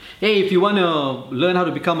Hey, if you want to learn how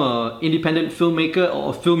to become an independent filmmaker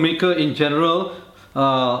or a filmmaker in general,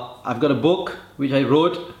 I've got a book which I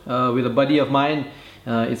wrote with a buddy of mine.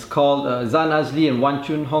 It's called Zan Azli and Wan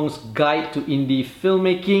Chun Hong's Guide to Indie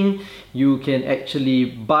Filmmaking. You can actually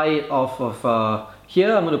buy it off of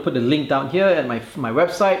here. I'm going to put the link down here at my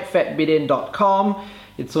website, fatbidin.com.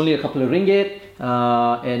 It's only a couple of ringgit.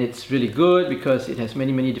 And it's really good because it has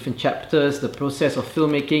many different chapters, the process of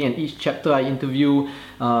filmmaking, and each chapter I interview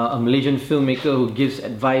a Malaysian filmmaker who gives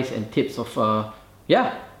advice and tips of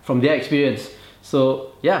from their experience.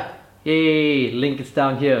 So yeah, yay, link is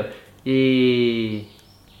down here. Yay.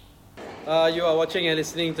 You are watching and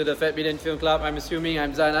listening to the Fat Bidin Film Club. I'm assuming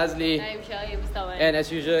I'm Zan Azli. I'm Shahid Mustawan. And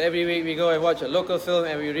as usual, every week we go and watch a local film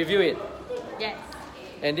and we review it. Yes.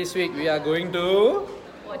 And this week we are going to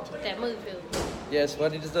Watch Tamil film. Yes,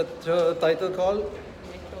 what is the title called?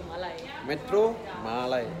 Metro Malay. Metro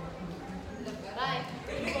Malay. Bye.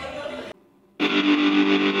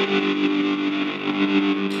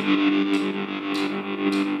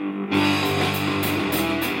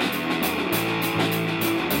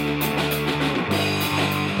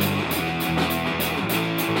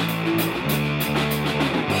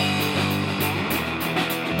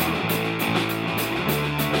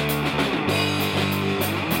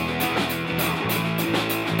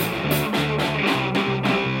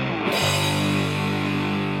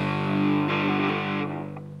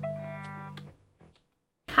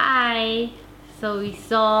 Hi. So we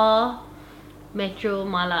saw Metro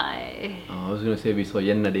Malay. Oh, I was going to say we saw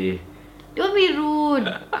Yenna Day. Don't be rude.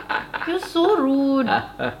 You're so rude.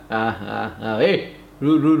 Hey,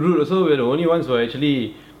 rude. So we're the only ones who are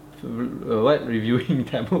actually reviewing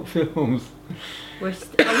Tamil films.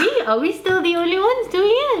 Are we still the only ones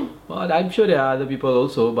doing it? Well, I'm sure there are other people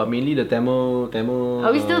also, but mainly the Tamil.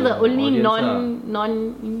 Are we still the only audience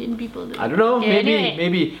non-Indian people doing it? I don't know. Okay,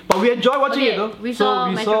 maybe. But we enjoy watching Okay, it though. we So saw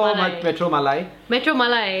we Metro saw Malay. Metro Malay. Metro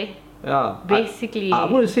Malay. Yeah. Basically. I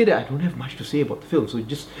want to say that I don't have much to say about the film. So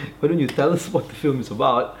just why don't you tell us what the film is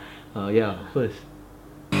about? First.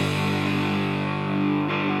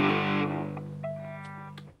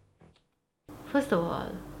 First of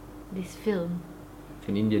all, this film It's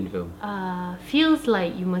an Indian film. feels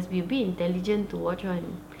like you must be a bit intelligent to watch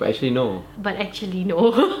one. But actually no. But actually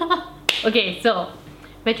no. Okay, so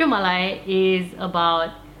Metro Malay is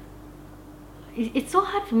about... It's so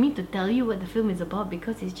hard for me to tell you what the film is about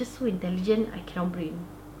because it's just so intelligent I cannot brain.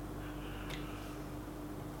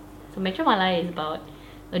 So Metro Malay is about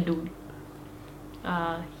a dude.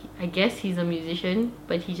 I guess he's a musician,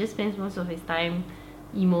 but he just spends most of his time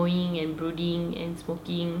emoing and brooding and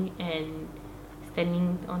smoking and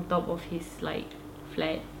standing on top of his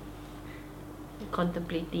flat,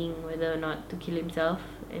 contemplating whether or not to kill himself,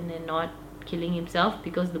 and then not killing himself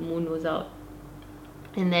because the moon was out.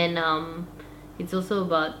 And then it's also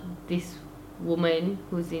about this woman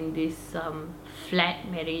who's in this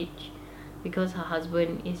flat marriage because her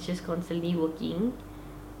husband is just constantly working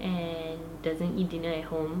and doesn't eat dinner at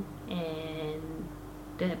home and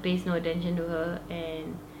pays no attention to her,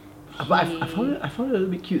 and But I found it a little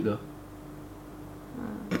bit cute though.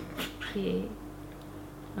 okay.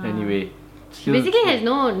 Anyway. She basically has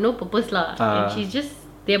no purpose lah. And she's just...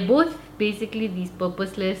 They're both basically these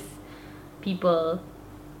purposeless people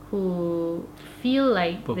who feel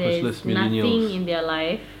like there's nothing in their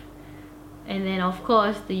life. And then of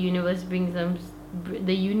course the universe brings them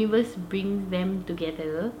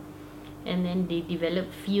together, and then they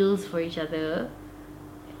develop feels for each other.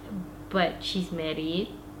 But she's married,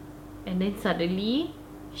 and then suddenly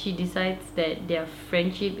she decides that their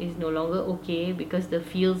friendship is no longer okay because the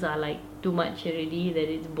feels are too much already, that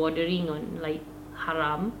it's bordering on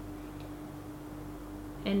haram.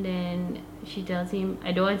 And then she tells him,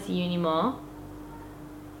 I don't want to see you anymore.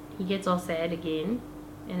 He gets all sad again,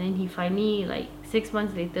 and then he finally 6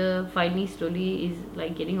 months later slowly is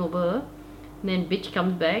getting over her. And then bitch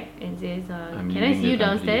comes back and says, can I see you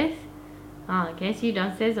downstairs? Can I see you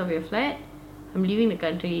downstairs of your flat? I'm leaving the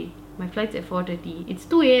country. My flight's at 4:30. It's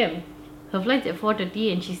 2 a.m. Her flight's at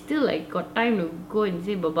 4:30 and she's still got time to go and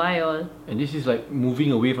say bye-bye all. And this is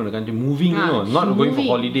moving away from the country. Not going for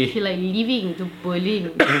holiday. She leaving to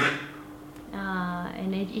Berlin.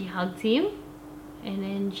 And then he hugs him, and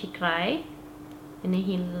then she cries, and then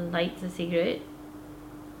he lights a cigarette.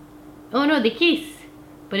 Oh no, they kiss,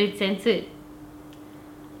 but it's censored.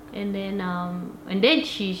 And then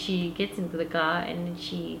she gets into the car and then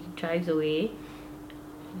she drives away,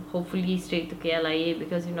 hopefully straight to KLIA,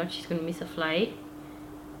 because if not she's going to miss a flight.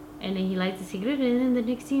 And then he lights a cigarette, and then the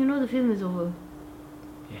next thing you know, the film is over.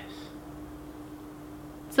 Yes.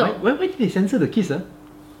 So why did they censor the kiss?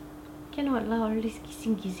 Cannot lah, all this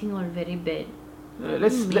kissing all very bad.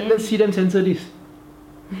 Let's see them censor this.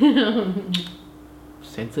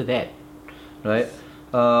 Censor that, right?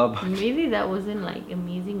 Maybe that wasn't like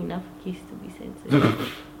amazing enough kiss to be censored.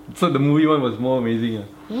 So the movie one was more amazing.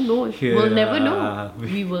 Who knows? Yeah. We'll never know.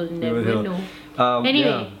 We will never know.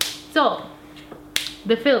 Anyway, yeah. so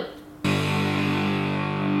the film.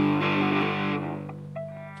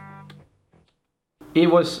 It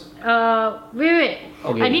was Wait.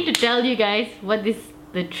 Okay. I need to tell you guys what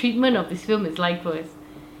the treatment of this film is like first.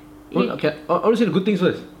 okay. I want to say the good things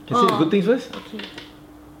first. Can I say the good things first? Okay.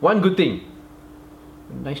 One good thing.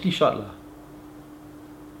 Nicely shot lah.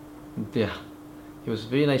 Yeah. It was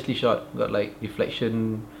very nicely shot. Got like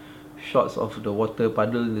reflection shots of the water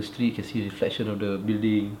puddle in the street. You can see reflection of the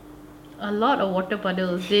building. A lot of water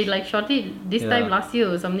puddles. They like shot it this time last year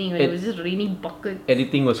or something when it was just raining buckets.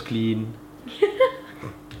 Editing was clean.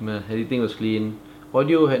 Everything was clean.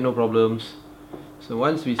 Audio had no problems. So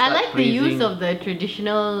once we start I like praising, the use of the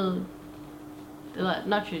traditional,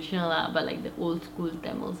 not traditional lah, but like the old school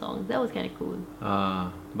Tamil songs. That was kind of cool.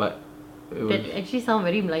 But it was, That actually sound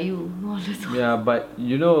very Melayu. All the songs. yeah, but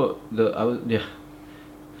you know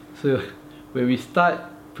So when we start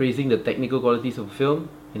praising the technical qualities of a film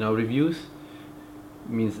in our reviews,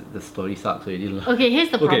 means the story sucks already lah. Okay, here's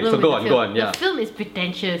the problem so with go the on, film. go on, yeah. The film is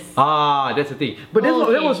pretentious. That's the thing. But that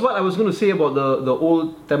was what I was going to say about the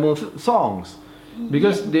old Tamil songs,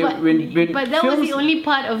 because but that was the only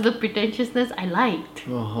part of the pretentiousness I liked.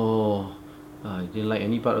 I didn't like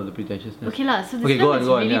any part of the pretentiousness. Okay lah, so this film is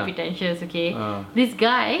really pretentious. Okay, this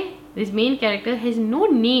guy, this main character, has no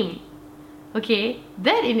name. Okay,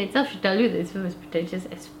 that in itself should tell you that this film is pretentious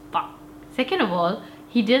as fuck. Second of all,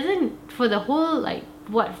 he doesn't, for the whole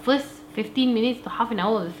first 15 minutes to half an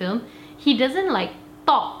hour of the film, he doesn't like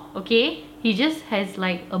talk. Okay, he just has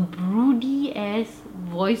like a broody ass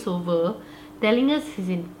voiceover telling us his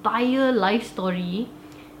entire life story.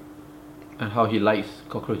 And how he likes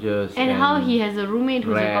cockroaches. And how he has a roommate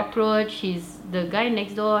who's rat. a cockroach. The guy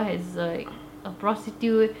next door has a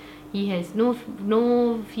prostitute. He has no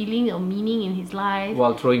feeling or meaning in his life.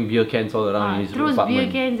 While throwing beer cans all around in his throws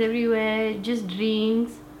apartment. beer cans everywhere, just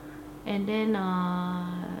drinks. And then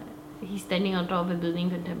he's standing on top of a building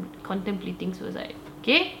contemplating suicide.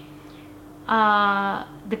 Okay?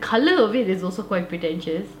 The color of it is also quite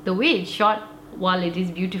pretentious. The way it's shot, while it is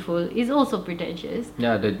beautiful, is also pretentious.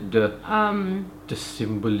 Yeah, the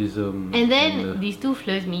symbolism. And then these two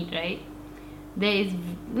fleurs meet, right? There is,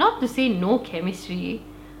 not to say no chemistry,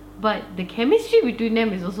 but the chemistry between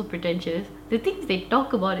them is also pretentious. The things they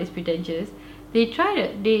talk about is pretentious. They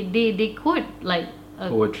quote like a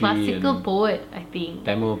Poetry classical poet, I think,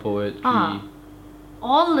 Tamil poetry.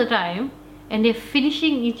 all the time, and they're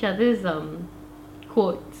finishing each other's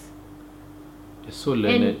quotes. They're so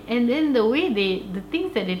learned. And then the way the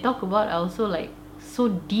things that they talk about are also like so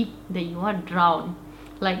deep that you want to drown.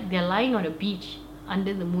 Like they're lying on a beach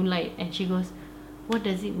under the moonlight, and she goes, "What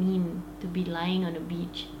does it mean to be lying on a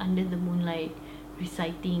beach under the moonlight,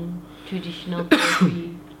 reciting traditional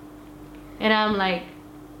poetry?" And I'm like,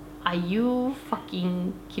 are you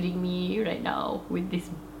fucking kidding me right now with this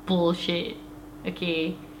bullshit?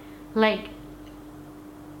 Okay, like,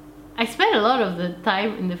 I spent a lot of the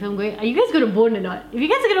time in the film going, are you guys gonna bone or not? If you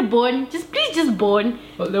guys are gonna bone, please just bone.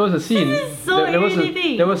 Well, there was a scene. This is so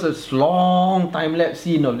irritating. There was a long time lapse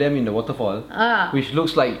scene of them in the waterfall, which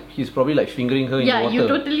looks like he's probably like fingering her in the water. Yeah, you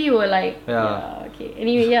totally were like, Yeah. okay.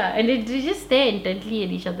 Anyway, yeah, and they just stare intently at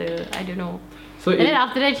each other. I don't know. So And then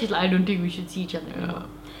after that, she's like, I don't think we should see each other anymore.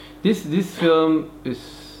 This film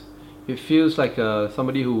it feels like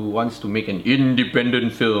somebody who wants to make an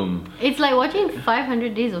independent film. It's like watching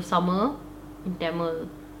 500 Days of Summer in Tamil.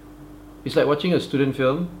 It's like watching a student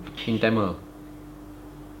film in Tamil.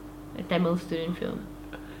 A Tamil student film.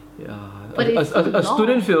 Yeah, But it's so a long.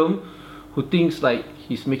 student film who thinks like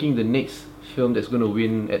he's making the next film that's going to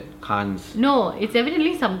win at Cannes. No, it's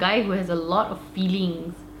evidently some guy who has a lot of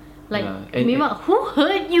feelings. Like, Yeah, and- Mima, who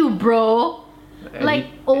hurt you, bro? And Like,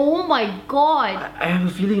 oh my god. I have a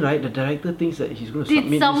feeling, right? The director thinks that he's going to Did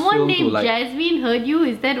submit this someone film to named like. Jasmine hurt you?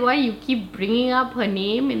 Is that why you keep bringing up her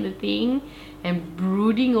name in the thing and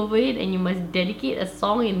brooding over it, and you must dedicate a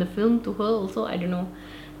song in the film to her also? I don't know.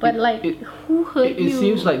 But who hurt you? It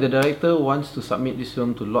seems like the director wants to submit this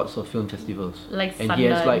film to lots of film festivals. Like and he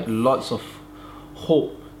has like Sundance. lots of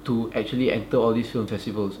hope to actually enter all these film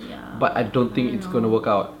festivals. Yeah, But I don't think it's going to work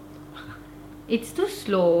out. It's too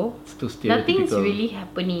slow. It's too stereotypical. Nothing's really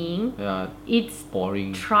happening. Yeah, It's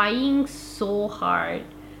boring. trying so hard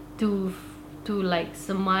to like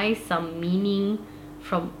surmise some meaning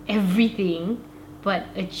from everything, but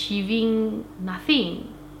achieving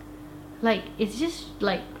nothing. Like, it's just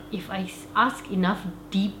like, if I ask enough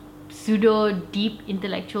deep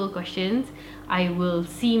intellectual questions, I will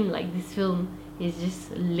seem like this film is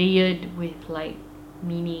just layered with like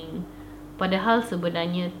meaning. Padahal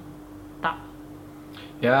sebenarnya tak.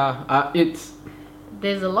 Yeah,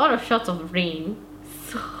 There's a lot of shots of rain,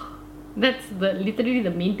 so that's literally the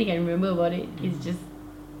main thing I remember about it is just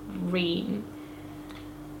rain.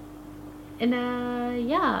 And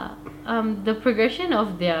the progression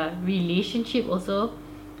of their relationship also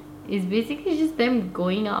is basically just them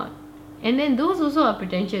going out, and then those also are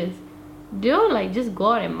pretentious. They don't like just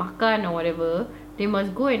go out and makan or whatever. They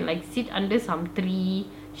must go and like sit under some tree.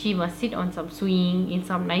 She must sit on some swing in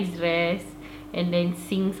some nice dress and then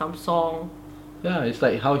sing some song. Yeah, it's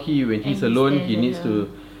like how when he's And he alone, stares he at needs her. to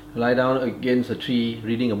lie down against a tree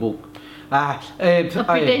reading a book. A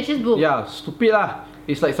pretentious book. Yeah, stupid lah.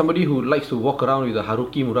 It's like somebody who likes to walk around with a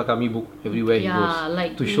Haruki Murakami book everywhere he Yeah, goes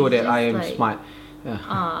like, to it's show that just I am like- smart.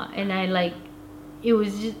 Yeah. And I like, it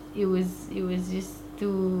was just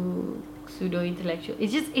too pseudo intellectual.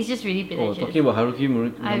 It's just really Oh, pretentious. talking about Haruki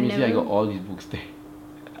Murakami, see, I never- got all these books there.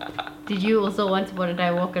 Did you also once upon a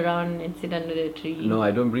time walk around and sit under the tree? No, I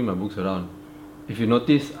don't bring my books around. If you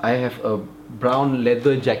notice, I have a brown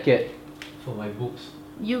leather jacket for my books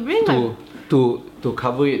You bring to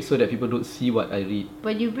cover it so that people don't see what I read.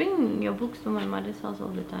 but you bring your books to my mother's house all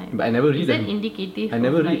the time. But I never read Is that them. indicative? I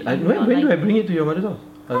never of, read. like, you When not do I like- bring it to your mother's house?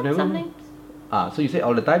 I've never. Sometimes. So you say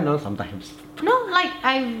all the time? No, sometimes. No, like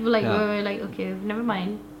I've like Yeah. we're like okay, never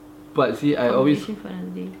mind. But see, I always, Conversation for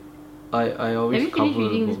another day. I always Have you cover finished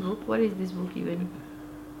reading the this book? What is this book even?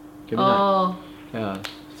 Cabinet. Oh, Yeah.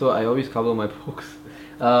 So I always cover my books.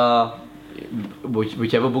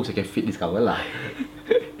 Whichever books I can fit this cover lah.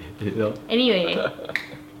 You know. anyway.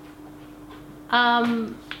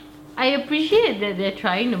 I appreciate that they're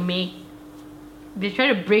trying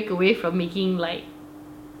to break away from making like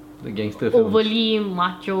The gangster films. overly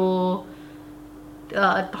macho,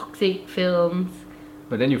 toxic films.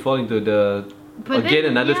 But then you fall into the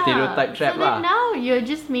another stereotype trap so lah. then now you're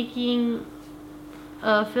just making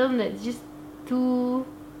a film that's just too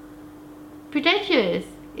pretentious.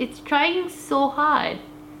 It's trying so hard.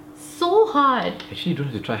 Actually, you don't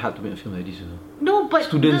have to try hard to make a film like this, you know. No, but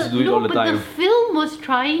Students do it all the time. the film was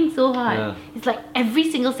trying so hard. Yeah. It's like every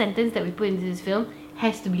single sentence that we put into this film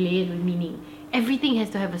has to be layered with meaning. Everything has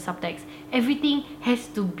to have a subtext. Everything has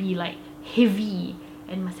to be like heavy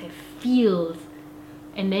and must have feels.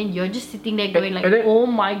 And then you're just sitting there going like, and then- oh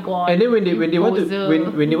my god. And then when they you want to poser."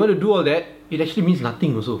 when they want to do all that, it actually means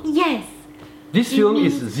nothing also. Yes. This It film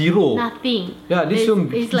is means zero. Nothing. Yeah, this film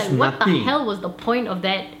It's is like, what the nothing. hell was the point of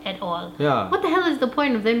that at all? Yeah. What the hell is the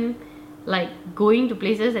point of them like going to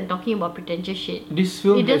places and talking about pretentious shit? This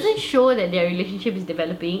film It doesn't has, show that their relationship is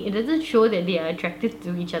developing. It doesn't show that they are attracted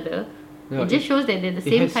to each other. Yeah, it just shows that they're the it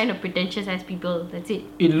same has- kind of pretentious as people. That's it.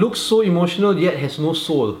 it looks so emotional yet has no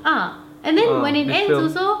soul. And then when it this ends film-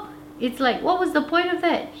 also, it's like, what was the point of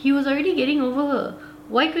that? He was already getting over her.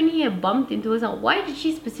 Why couldn't he have bumped into her? Why did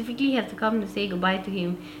she specifically have to come to say goodbye to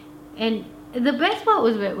him? And the best part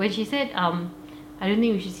was when she said, I don't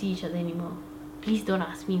think we should see each other anymore. Please don't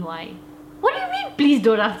ask me why. What do you mean, please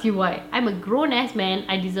don't ask you why? I'm a grown-ass man.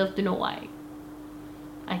 I deserve to know why.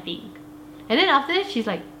 I think. And then after that, she's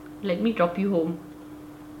like, let me drop you home.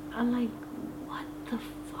 I'm like, what the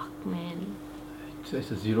fuck, man?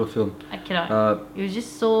 It's a zero film. I cannot. Uh, It was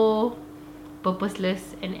just so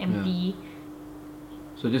purposeless and empty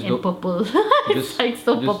So just and don't purple. it's just- like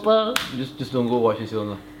so just- purple. just don't go watch this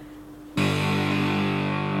film lah.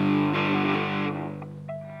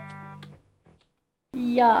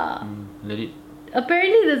 Yeah. Let it.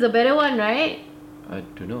 Apparently there's a better one, right? I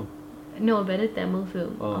don't know. No, a better Tamil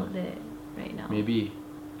film Oh. out there right now. Maybe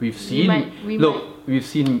we've seen. we we've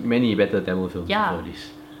seen many better Tamil films Yeah. before this,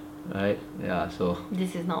 right? Yeah. So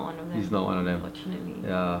This is not one of them. this is not one of them. Unfortunately.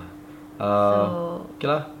 Yeah. So, Okay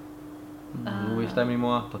lah. No waste time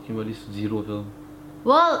anymore ah, talking about this zero film.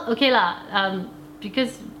 well, okay lah.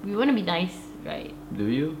 Because we want to be nice, right? Do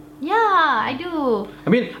you? Yeah, I do. I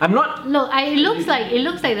mean, I'm not. Look, it looks like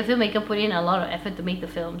the filmmaker put in a lot of effort to make the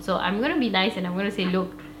film. So I'm gonna be nice and I'm gonna say,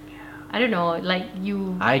 look, I don't know, like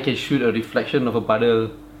you. I can shoot a reflection of a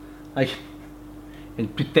puddle. And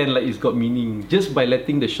pretend like it's got meaning just by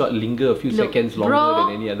letting the shot linger a few Look, seconds longer bro.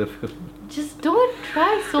 than any other film. Just don't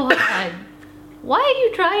try so hard. Why are you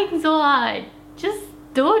trying so hard? Just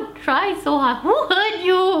don't try so hard. Who hurt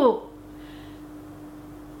you?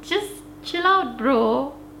 Just chill out,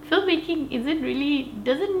 bro. Filmmaking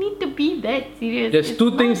doesn't need to be that serious. There's It's two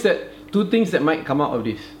not- things that might come out of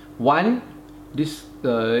this. One,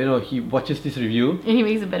 he watches this review And he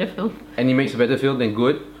makes a better film. and he makes a better film, then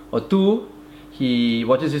good. or 2, he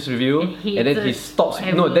watches this review And and then he hates us stops. No,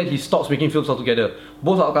 forever. then he stops making films altogether.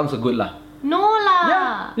 Both outcomes are good lah. No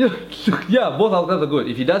lah. Yeah, both outcomes are good.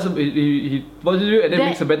 If he does, he watches you and then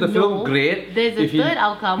makes a better film, great. There's a If third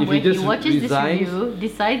outcome if where he just watches this resigns, review,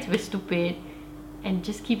 decides we're stupid, and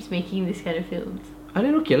just keeps making this kind of films. and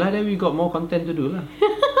then okay lah, then we got more content to do lah.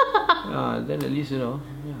 Then at least yeah.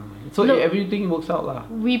 So Look, everything works out lah.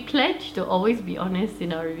 We pledge to always be honest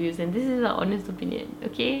in our reviews, and this is our honest opinion.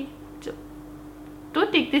 Okay, so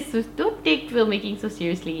don't take filmmaking so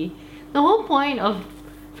seriously. The whole point of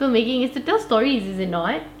filmmaking is to tell stories, is it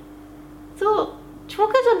not? So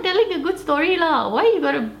focus on telling a good story lah. Why you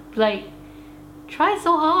gotta try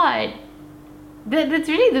so hard? That's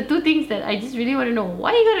really the two things that I just really want to know.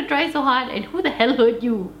 Why you gotta try so hard, and who the hell hurt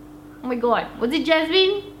you? Oh my god, was it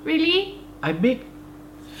Jasmine? Really? I make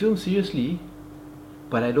film seriously,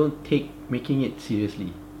 but I don't take making it seriously.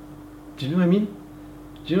 Do you know what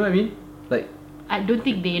I mean? Like, I don't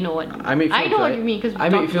think they know what you mean. I make films, I know right? what you mean because I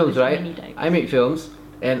make films, right? many times. I make films,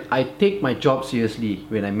 and I take my job seriously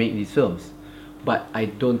when I make these films, but I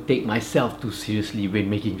don't take myself too seriously when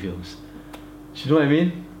making films. Do you know what I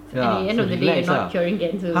mean? At the end of the day, you're not curing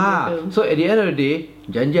cancer with your film. So at the end of the day,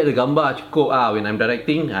 janji ada gambar cukup when I'm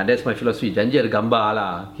directing. That's my philosophy. Janji ada gambar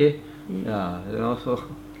lah. Okay. So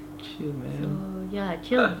chill, man. So yeah,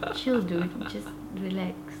 chill, dude. Just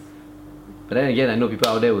relax. But then again, I know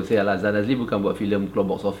people out there will say, "Alah, Zan Azli bukan buat filem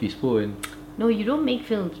keluar box office pun." No, you don't make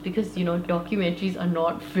films because documentaries are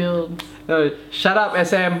not films. Shut up,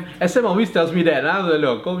 SM. SM always tells me that.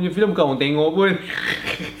 Look, kau punya filem kau orang tengok pun.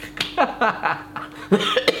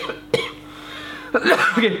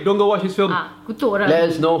 Okay, don't go watch his film. Kutuk orang.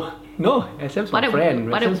 Let us know. No, SM's my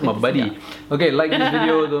friend. SM's my buddy. Okay, like this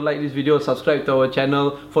video, don't like this video, subscribe to our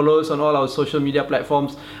channel, follow us on all our social media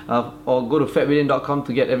platforms, or go to fatbillion.com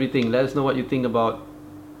to get everything. Let us know what you think about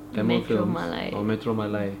Tamil Metro films Malay. or Metro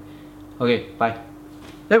Malay. Okay, bye.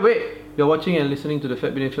 Hey, wait! You're watching and listening to the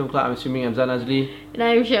Fat Billion Film Club. I'm assuming I'm Zan Azli. And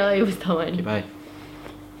I'm Shell Ibustaman. Okay, bye.